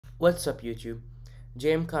What's up, YouTube?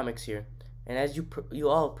 JM Comics here, and as you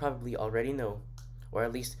all probably already know, or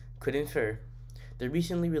at least could infer, the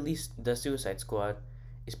recently released The Suicide Squad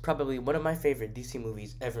is probably one of my favorite DC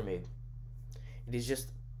movies ever made. It is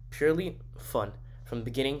just purely fun from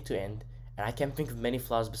beginning to end, and I can't think of many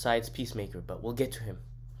flaws besides Peacemaker, but we'll get to him.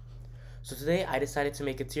 So today I decided to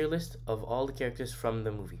make a tier list of all the characters from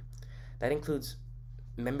the movie. That includes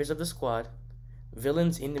members of the squad,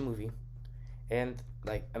 villains in the movie, and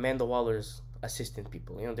like Amanda Waller's assistant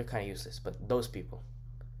people. They're kind of useless, but those people.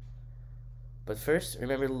 But first,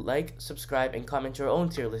 remember to like, subscribe, and comment your own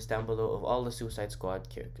tier list down below of all the Suicide Squad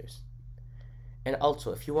characters. And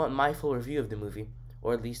also, if you want my full review of the movie,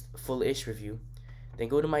 or at least full-ish review, then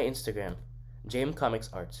go to my Instagram, JM Comics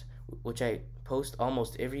Arts, which I post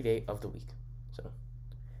almost every day of the week. So,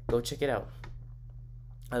 go check it out.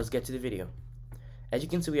 Let's get to the video. As you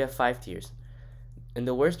can see, we have 5 tiers. In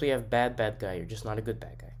the worst, we have bad guy. You're just not a good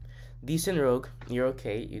bad guy. Decent rogue, you're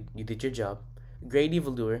okay. You did your job. Great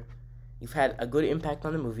evildoer, you've had a good impact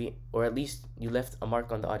on the movie, or at least you left a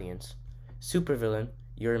mark on the audience. Super villain,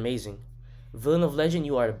 you're amazing. Villain of legend,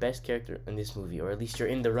 you are the best character in this movie, or at least you're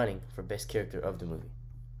in the running for best character of the movie.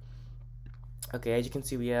 Okay, as you can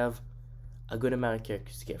see, we have a good amount of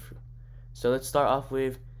characters to get through. So let's start off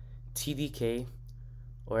with TDK,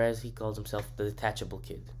 or as he calls himself, the detachable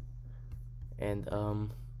kid. And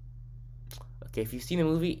okay, if you've seen the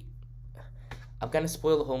movie, I'm gonna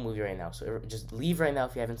spoil the whole movie right now, so just leave right now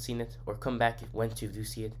if you haven't seen it, or come back when you do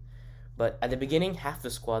see it. But at the beginning, half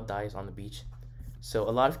the squad dies on the beach, so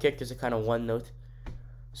a lot of characters are kind of one note.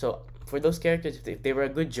 So for those characters, if they were a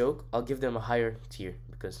good joke, I'll give them a higher tier,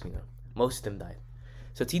 because most of them died.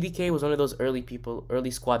 So TDK was one of those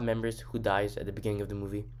early squad members who dies at the beginning of the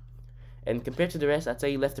movie, and compared to the rest, I'd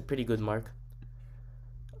say he left a pretty good mark.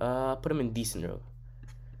 Put him in decent rogue.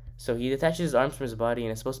 So he detaches his arms from his body,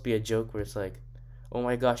 and it's supposed to be a joke where it's like, oh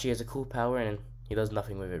my gosh, he has a cool power, and he does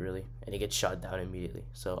nothing with it really, and he gets shot down immediately.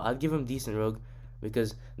 So I'll give him decent rogue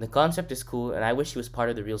because the concept is cool, and I wish he was part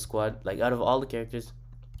of the real squad. Like, out of all the characters,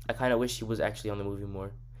 I kind of wish he was actually on the movie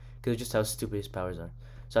more, because just how stupid his powers are.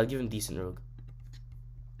 So I'll give him decent rogue.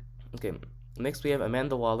 Okay, next we have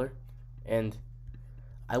Amanda Waller, and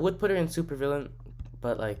I would put her in supervillain,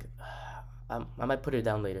 but like, I might put her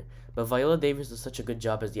down later. But Viola Davis does such a good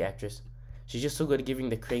job as the actress. She's just so good at giving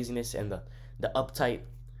the craziness and the uptight,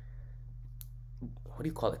 what do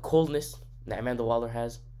you call it, coldness that Amanda Waller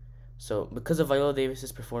has. So because of Viola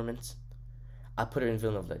Davis's performance, I put her in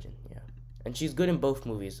Villain of Legend. Yeah, and she's good in both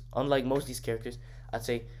movies. Unlike most of these characters, I'd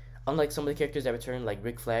say, unlike some of the characters that return, like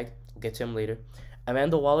Rick Flag, we'll get to him later,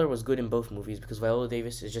 Amanda Waller was good in both movies because Viola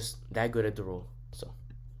Davis is just that good at the role. So,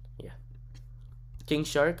 yeah. King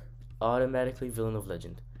Shark, automatically Villain of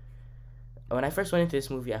Legend. When I first went into this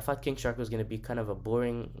movie, I thought King Shark was going to be kind of a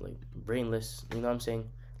boring, like, brainless, you know what I'm saying?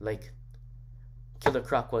 Like Killer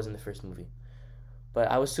Croc was in the first movie. But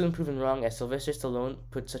I was soon proven wrong, as Sylvester Stallone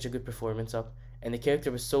put such a good performance up, and the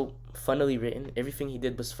character was so funnily written. Everything he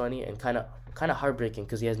did was funny and kind of heartbreaking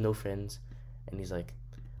because he has no friends, and he's like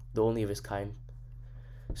the only of his kind.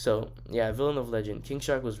 So yeah, Villain of Legend. King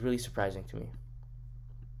Shark was really surprising to me.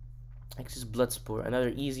 Next is Bloodsport,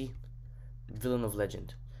 another easy Villain of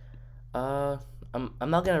Legend. I'm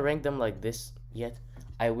not gonna rank them like this yet.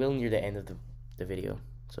 I will near the end of the video.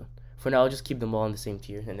 So for now, I'll just keep them all in the same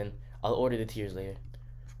tier, and then I'll order the tiers later,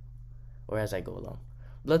 or as I go along.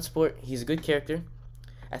 Bloodsport, he's a good character.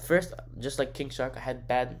 At first, just like King Shark, I had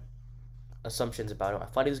bad assumptions about him. I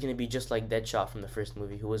thought he was gonna be just like Deadshot from the first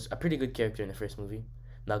movie, who was a pretty good character in the first movie.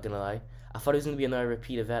 Not gonna lie, I thought he was gonna be another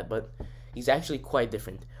repeat of that, but he's actually quite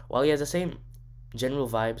different. While he has the same general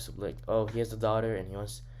vibes, like, oh, he has a daughter and he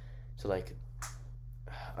wants to, like,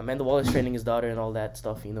 Amanda Waller's training his daughter and all that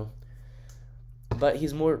stuff, but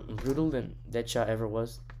he's more brutal than Deadshot ever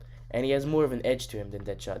was, and he has more of an edge to him than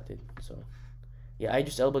Deadshot did. So yeah,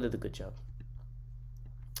 Idris Elba did a good job.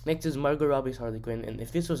 Next is Margot Robbie's Harley Quinn, and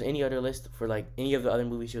if this was any other list for like any of the other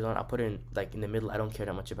movies she was on, I'll put her in like in the middle. I don't care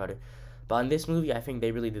that much about her, but on this movie, I think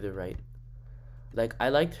they really did it right. Like, I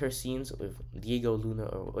liked her scenes with Diego Luna,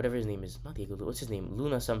 or whatever his name is. Not Diego Luna, what's his name?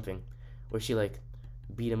 Luna something. Where she, like,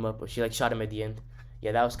 beat him up, or she, like, shot him at the end.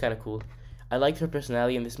 Yeah, that was kind of cool. I liked her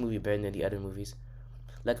personality in this movie better than the other movies.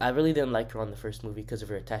 Like, I really didn't like her on the first movie because of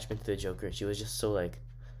her attachment to the Joker. She was just so, like,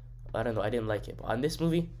 I don't know, I didn't like it. But on this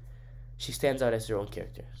movie, she stands out as her own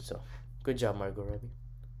character. So, good job, Margot Robbie.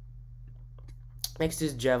 Next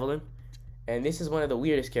is Javelin. And this is one of the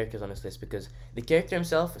weirdest characters on this list because the character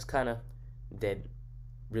himself is kind of dead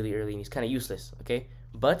really early, and he's kind of useless, okay?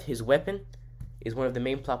 But his weapon is one of the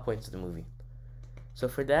main plot points of the movie. So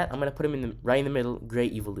for that, I'm going to put him right in the middle,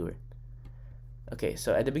 great evildoer. Okay,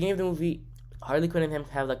 so at the beginning of the movie, Harley Quinn and him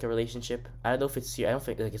have like a relationship. I don't know if it's serious. I don't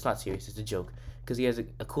think like it's not serious. It's a joke because he has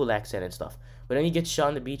a cool accent and stuff. But then he gets shot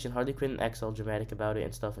on the beach, and Harley Quinn acts all dramatic about it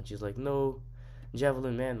and stuff, and she's like, "No,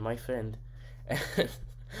 javelin man, my friend,"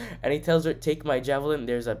 and he tells her, "Take my javelin.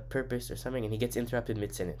 There's a purpose or something," and he gets interrupted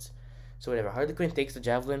mid sentence. So whatever. Harley Quinn takes the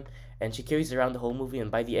javelin and she carries it around the whole movie,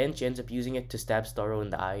 and by the end, she ends up using it to stab Starro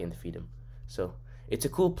in the eye and defeat him. So it's a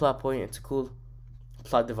cool plot point. It's a cool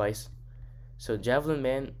plot device. So Javelin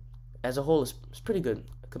Man, as a whole, is pretty good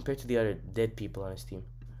compared to the other dead people on his team.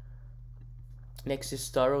 Next is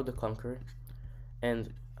Starro the Conqueror,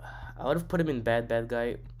 and I would have put him in bad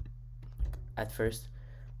guy at first,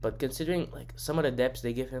 but considering like some of the depths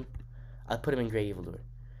they give him, I'd put him in Great Evildoer.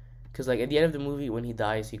 Cause like at the end of the movie when he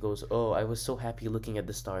dies, he goes, "Oh, I was so happy looking at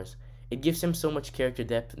the stars." It gives him so much character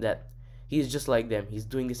depth that he's just like them. He's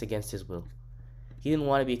doing this against his will. He didn't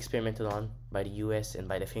want to be experimented on by the U.S. and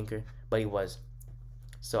by the Thinker, but he was.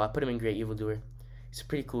 So I put him in Great Evildoer. He's a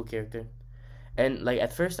pretty cool character. And like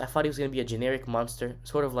at first, I thought he was gonna be a generic monster,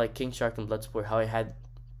 sort of like King Shark and Bloodsport, how I had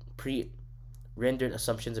pre-rendered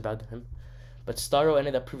assumptions about him. But Starro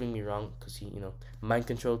ended up proving me wrong because he, mind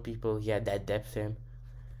controlled people. He had that depth to him.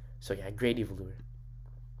 So yeah, Great Evildoer.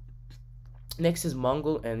 Next is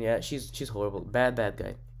Mongol, and yeah, she's horrible, bad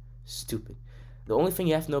guy, stupid. The only thing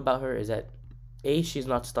you have to know about her is that she's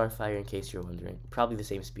not Starfire, in case you're wondering. Probably the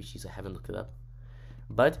same species. I haven't looked it up.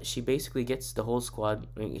 But she basically gets the whole squad.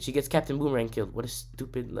 She gets Captain Boomerang killed. What a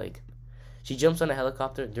stupid, like... She jumps on a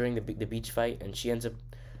helicopter during the beach fight, and she ends up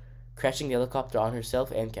crashing the helicopter on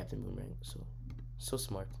herself and Captain Boomerang. So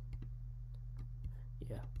smart.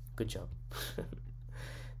 Yeah, good job.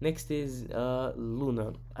 Next is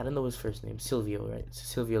Luna. I don't know his first name. Silvio, right?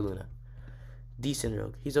 Silvio Luna. Decent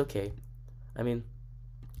rogue. He's okay. I mean,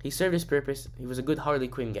 he served his purpose. He was a good Harley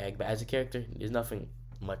Quinn gag, but as a character, there's nothing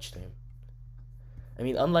much to him. I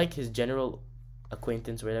mean, unlike his general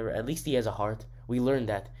acquaintance or whatever, at least he has a heart. We learned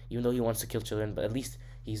that, even though he wants to kill children, but at least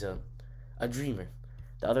he's a dreamer.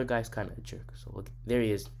 The other guy's kind of a jerk. So look, there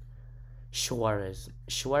he is. Suarez.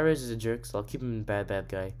 Suarez is a jerk, so I'll keep him in bad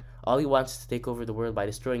guy. All he wants is to take over the world by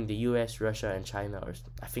destroying the U.S., Russia, and China, or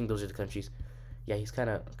I think those are the countries. Yeah, he's kind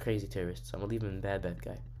of crazy terrorist, so I'm gonna leave him in bad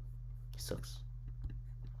guy. He sucks.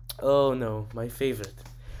 Oh no, my favorite,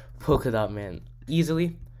 Polka Dot Man.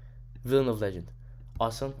 Easily, villain of legend.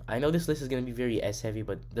 Awesome. I know this list is gonna be very S heavy,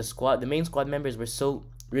 but the main squad members were so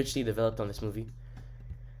richly developed on this movie.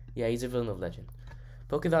 Yeah, he's a villain of legend.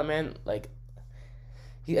 Polka Dot Man, like,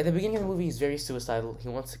 at the beginning of the movie, he's very suicidal. He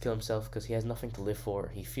wants to kill himself because he has nothing to live for.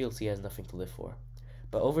 He feels he has nothing to live for.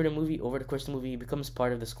 But over the course of the movie, he becomes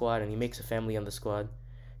part of the squad and he makes a family on the squad.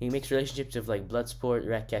 He makes relationships with like Bloodsport,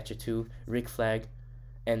 Ratcatcher 2, Rick Flag,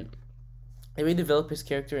 and they really develop his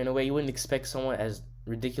character in a way you wouldn't expect someone as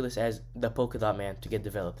ridiculous as the Polka Dot Man to get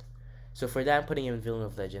developed. So for that, I'm putting him in villain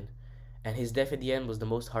of legend. And his death at the end was the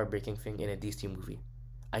most heartbreaking thing in a DC movie.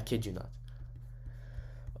 I kid you not.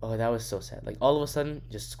 Oh, that was so sad. Like all of a sudden,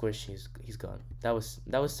 just squish, he's gone. That was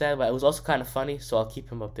sad, but it was also kind of funny. So I'll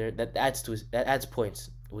keep him up there. That adds points.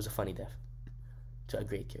 It was a funny death to a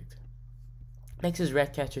great character. Next is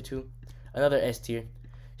Ratcatcher 2, another S tier.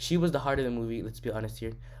 She was the heart of the movie. Let's be honest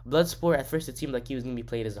here. Bloodsport, at first it seemed like he was gonna be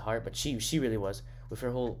played as the heart, but she really was, with her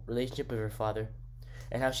whole relationship with her father,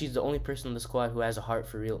 and how she's the only person in the squad who has a heart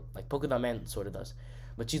for real. Like Polka Dot Man sort of does,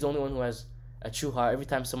 but she's the only one who has a true heart. Every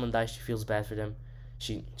time someone dies, she feels bad for them.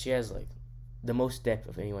 She has like the most depth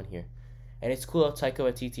of anyone here, and it's cool how Taika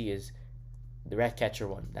Waititi is the Ratcatcher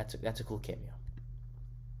one. That's a cool cameo.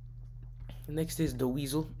 Next is the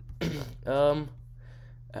Weasel.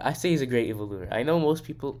 I say he's a great evildoer. I know most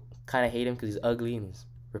people kind of hate him because he's ugly and he's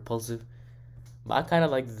repulsive, but I kind of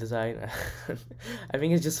like the design. I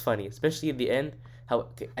think it's just funny, especially at the end.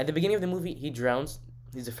 At the beginning of the movie, he drowns.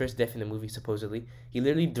 He's the first death in the movie, supposedly. He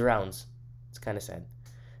literally drowns. It's kind of sad.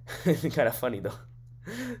 It's kind of funny though.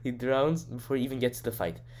 He drowns before he even gets to the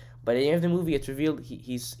fight. But at the end of the movie, it's revealed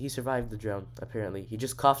he survived the drown, apparently. He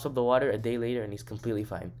just coughs up the water a day later and he's completely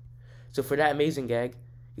fine. So for that amazing gag,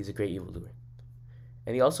 he's a great evildoer.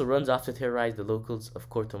 And he also runs off to terrorize the locals of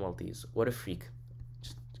Corto Maltese. What a freak.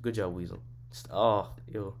 Just, good job, Weasel.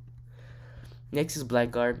 Yo. Next is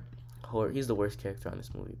Blackguard. He's the worst character on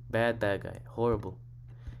this movie. Bad guy. Horrible.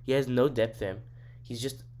 He has no depth to him. He's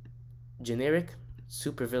just generic,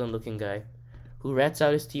 super villain looking guy who rats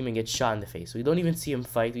out his team and gets shot in the face. We don't even see him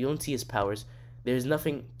fight. We don't see his powers. There's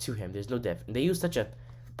nothing to him. There's no depth. And they use such a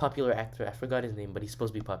popular actor. I forgot his name, but he's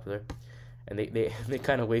supposed to be popular. And they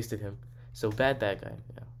kind of wasted him. So bad guy.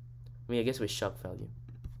 Yeah. I mean, I guess it was shock value.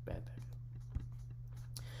 Bad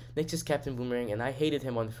guy. Next is Captain Boomerang, and I hated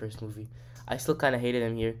him on the first movie. I still kind of hated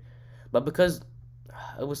him here. But because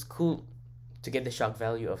it was cool to get the shock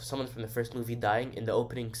value of someone from the first movie dying in the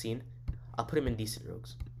opening scene. I'll put him in decent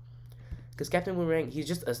rogues. Because Captain Boomerang, he's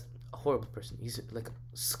just a horrible person. He's like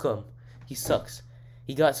scum. He sucks.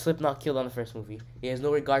 He got Slipknot killed on the first movie. He has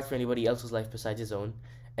no regard for anybody else's life besides his own.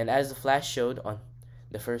 And as the Flash showed on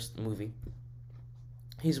the first movie,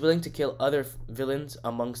 he's willing to kill other villains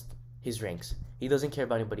amongst his ranks. He doesn't care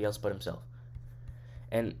about anybody else but himself.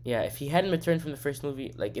 And yeah, if he hadn't returned from the first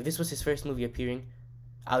movie, like if this was his first movie appearing,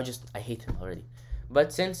 I hate him already.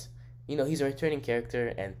 But since, he's a returning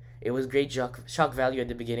character and it was great shock value at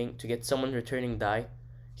the beginning to get someone returning die,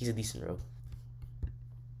 he's a decent rogue.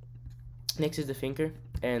 Next is the Thinker,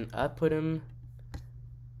 and I put him,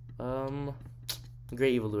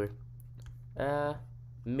 Great Evildoer.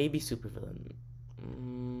 Maybe supervillain.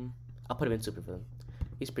 I'll put him in supervillain.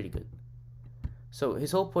 He's pretty good. So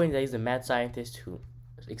his whole point is that he's a mad scientist who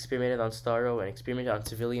experimented on Starro and experimented on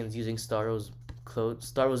civilians using Starro's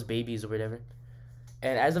clothes, Starro's babies or whatever.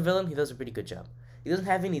 And as a villain, he does a pretty good job. He doesn't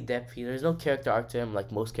have any depth. There's no character arc to him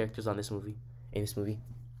like most characters in this movie.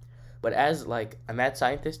 But as like a mad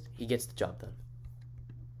scientist, he gets the job done.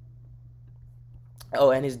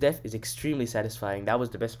 Oh, and his death is extremely satisfying. That was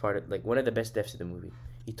the best part, one of the best deaths of the movie.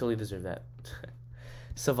 He totally deserved that.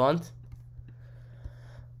 Savant,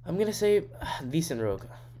 I'm gonna say decent rogue.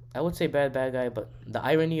 I would say bad guy, but the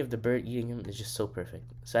irony of the bird eating him is just so perfect.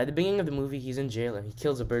 So at the beginning of the movie, he's in jail and he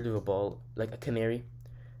kills a bird with a ball, like a canary.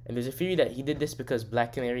 And there's a theory that he did this because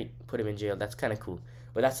Black Canary put him in jail. That's kind of cool.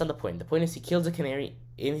 But that's not the point. The point is he kills a canary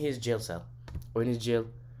in his jail cell. Or in his jail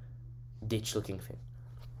ditch looking thing.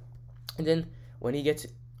 And then when we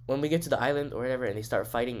get to the island or whatever and they start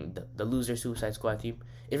fighting the loser Suicide Squad team,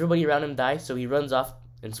 everybody around him dies, so he runs off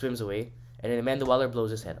and swims away. And then Amanda Waller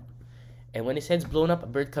blows his head up. And when his head's blown up, a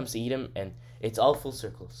bird comes to eat him, and it's all full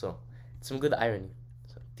circle. So, some good irony.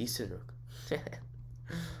 So, decent rogue.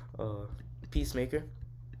 Peacemaker.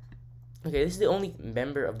 Okay, this is the only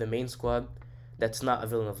member of the main squad that's not a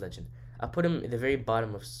villain of legend. I put him at the very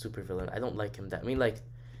bottom of supervillain. I don't like him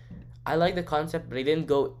I like the concept, but they didn't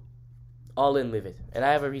go all in with it. And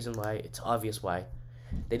I have a reason why. It's obvious why.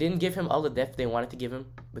 They didn't give him all the depth they wanted to give him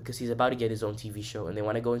because he's about to get his own TV show, and they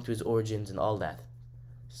want to go into his origins and all that.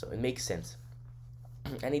 So it makes sense.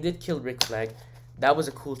 And he did kill Rick Flag. That was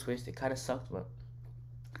a cool twist. It kind of sucked, but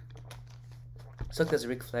sucked as a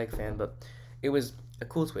Rick Flag fan, but it was a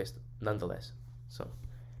cool twist nonetheless. So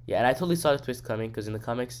yeah, and I totally saw the twist coming because in the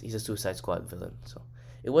comics he's a Suicide Squad villain. So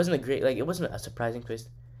it wasn't it wasn't a surprising twist,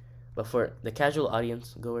 but for the casual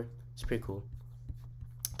audience goer, it's pretty cool.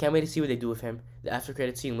 Can't wait to see what they do with him. The after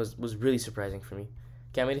credit scene was really surprising for me.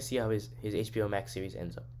 Can't wait to see how his HBO Max series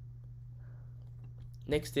ends up.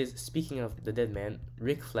 Next is, speaking of the dead man,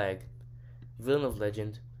 Rick Flag, villain of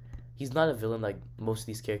legend. He's not a villain like most of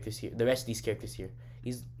these characters here. The rest of these characters here.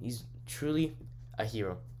 He's truly a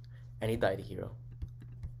hero, and he died a hero.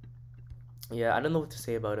 Yeah, I don't know what to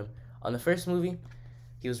say about him. On the first movie,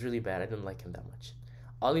 he was really bad. I didn't like him that much.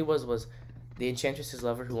 All he was the Enchantress's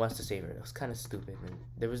lover who wants to save her. It was kind of stupid, and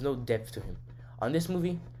there was no depth to him. On this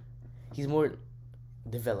movie, he's more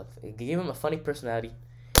developed. It gave him a funny personality.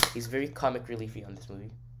 He's very comic reliefy on this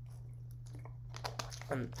movie.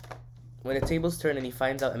 When the tables turn and he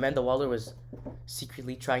finds out Amanda Waller was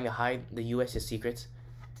secretly trying to hide the U.S.'s secrets,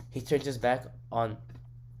 he turns his back on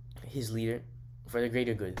his leader for the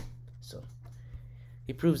greater good. So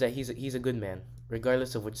he proves that he's a good man,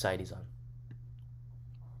 regardless of which side he's on.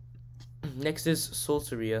 Next is Sol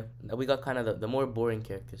Soria. We got kind of the more boring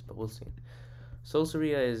characters, but we'll see. Sol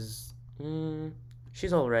Soria is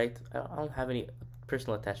she's alright. I don't have any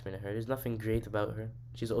personal attachment to her. There's nothing great about her.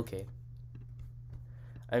 She's okay.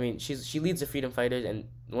 I mean, she leads the freedom fighters, and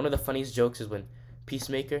one of the funniest jokes is when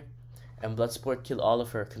Peacemaker and Bloodsport kill all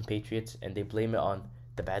of her compatriots, and they blame it on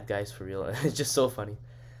the bad guys for real. It's just so funny.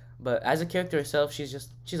 But as a character herself, she's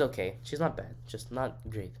okay. She's not bad, just not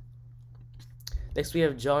great. Next we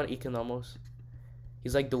have John Economos.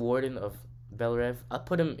 He's like the warden of Belrev. I'll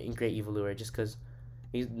put him in Great Evildoer just because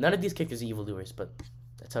none of these characters are evildoers, but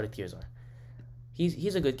that's how the tiers are.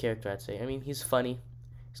 He's a good character, I'd say. I mean, he's funny.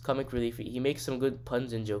 He's comic relief. He makes some good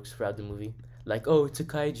puns and jokes throughout the movie. Like, oh, it's a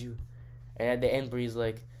kaiju. And at the end where he's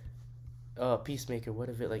like, oh, Peacemaker, what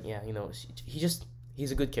if it, like, yeah,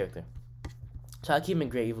 he's a good character. So I'll keep him in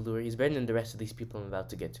Great Evildoer. He's better than the rest of these people I'm about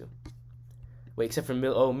to get to. Wait, except for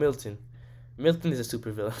Milton. Milton is a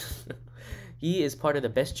supervillain. He is part of the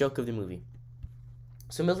best joke of the movie.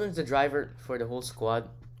 So Milton's the driver for the whole squad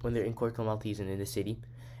when they're in Corto Maltese and in the city.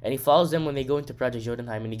 And he follows them when they go into Project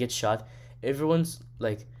Jotunheim and he gets shot. Everyone's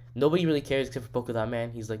like, nobody really cares except for Polka Dot Man.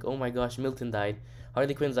 He's like, oh my gosh, Milton died.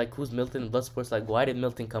 Harley Quinn's like, who's Milton? Bloodsport's like, why did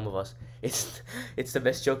Milton come with us? It's the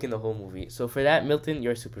best joke in the whole movie. So for that, Milton,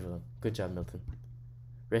 you're a supervillain. Good job, Milton.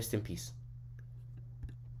 Rest in peace.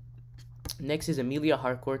 Next is Amelia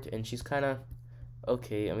Harcourt, and she's kind of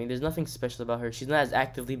okay. I mean, there's nothing special about her. She's not as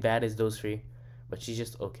actively bad as those three, but she's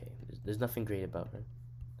just okay. There's nothing great about her.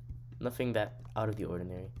 Nothing that out of the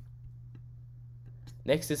ordinary.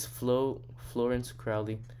 Next is Florence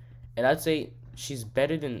Crowley, and I'd say she's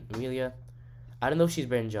better than Amelia. I don't know if she's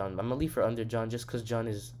better than John, but I'm gonna leave her under John just because John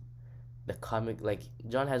is the comic. Like,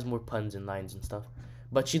 John has more puns and lines and stuff,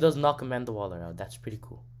 but she does knock Amanda Waller out. That's pretty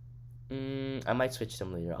cool. I might switch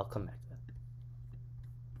them later. I'll come back to that.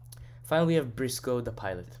 Finally, we have Briscoe the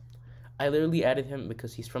pilot. I literally added him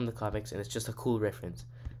because he's from the comics and it's just a cool reference.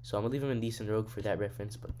 So I'm gonna leave him in Decent Rogue for that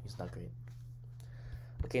reference, but he's not great.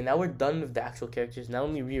 Okay, now we're done with the actual characters. Now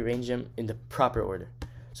let me rearrange them in the proper order.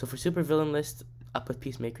 So for supervillain list, I'll put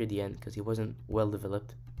Peacemaker at the end because he wasn't well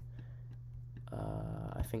developed.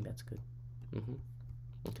 I think that's good.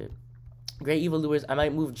 Okay. Great Evil Lures, I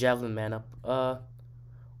might move Javelin Man up.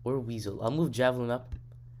 Or Weasel. I'll move Javelin up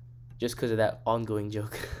just because of that ongoing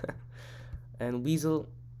joke. And Weasel,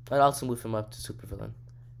 I'll also move him up to supervillain.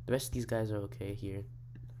 The rest of these guys are okay here.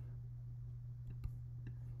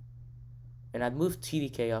 And I'd move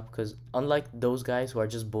TDK up because unlike those guys who are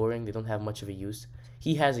just boring, they don't have much of a use,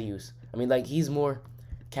 he has a use. I mean, like, he's more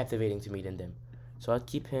captivating to me than them. So I'd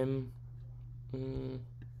keep him...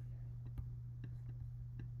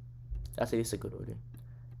 I'll say this is a good order.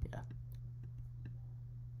 Yeah.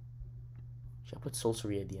 Should I put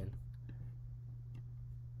Sorcery at the end?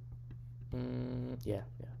 Yeah.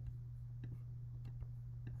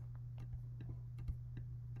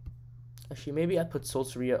 Actually, maybe I'd put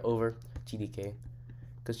Sorceria over TDK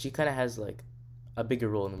because she kind of has like a bigger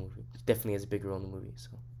role in the movie. She definitely has a bigger role in the movie.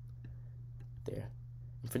 So there.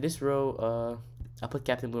 And for this row, I'll put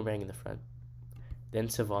Captain Boomerang in the front. Then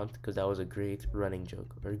Savant because that was a great running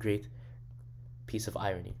joke or a great piece of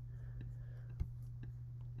irony.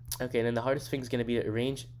 Okay, and then the hardest thing is gonna be to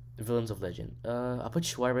arrange villains of legend. I'll put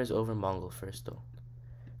Schwarber's over Mongol first though,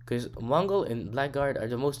 because Mongol and Blackguard are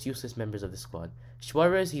the most useless members of the squad.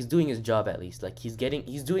 Schwarber's, he's doing his job at least. Like, he's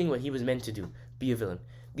doing what he was meant to do, be a villain.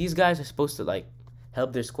 These guys are supposed to like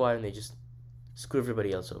help their squad, and they just screw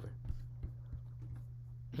everybody else over.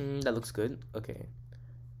 That looks good. Okay,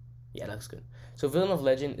 yeah, that looks good. So villain of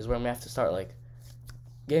legend is where I'm gonna have to start like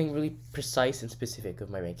getting really precise and specific with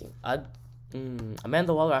my ranking.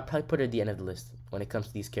 Amanda Waller, I'll probably put her at the end of the list when it comes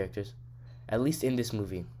to these characters, at least in this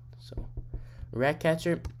movie. So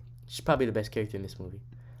Ratcatcher, she's probably the best character in this movie.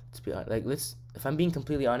 Let's be honest. Like, if I'm being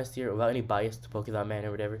completely honest here, without any bias to Polka Dot Man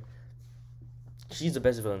or whatever, she's the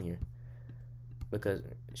best villain here because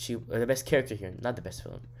the best character here, not the best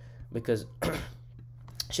villain, because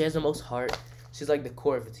she has the most heart. She's like the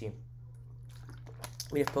core of the team.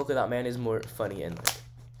 I mean, if Polka Dot Man is more funny and like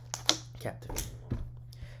captivating.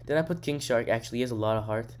 Then I put King Shark. Actually, he has a lot of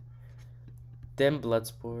heart. Then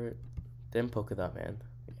Bloodsport. Then Polka Dot Man.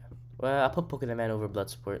 Yeah. Well, I put Polka Dot Man over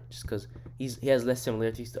Bloodsport just because he has less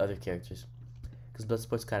similarities to other characters. Because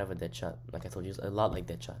Bloodsport's kind of a Deadshot. Like I told you, a lot like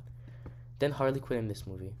Deadshot. Then Harley Quinn in this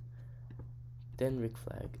movie. Then Rick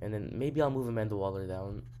Flag. And then maybe I'll move Amanda Waller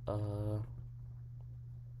down.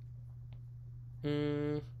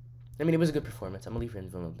 I mean, it was a good performance. I'm going to leave her in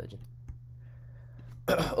Villain of Legend.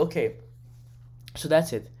 Okay. So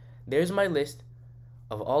that's it. There's my list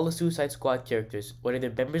of all the Suicide Squad characters, whether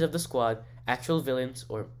they're members of the squad, actual villains,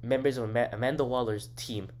 or members of Amanda Waller's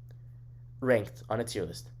team, ranked on a tier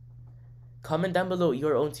list. Comment down below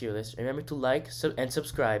your own tier list. Remember to like and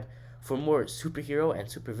subscribe for more superhero and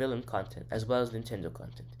supervillain content, as well as Nintendo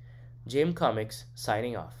content. JM Comics,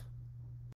 signing off.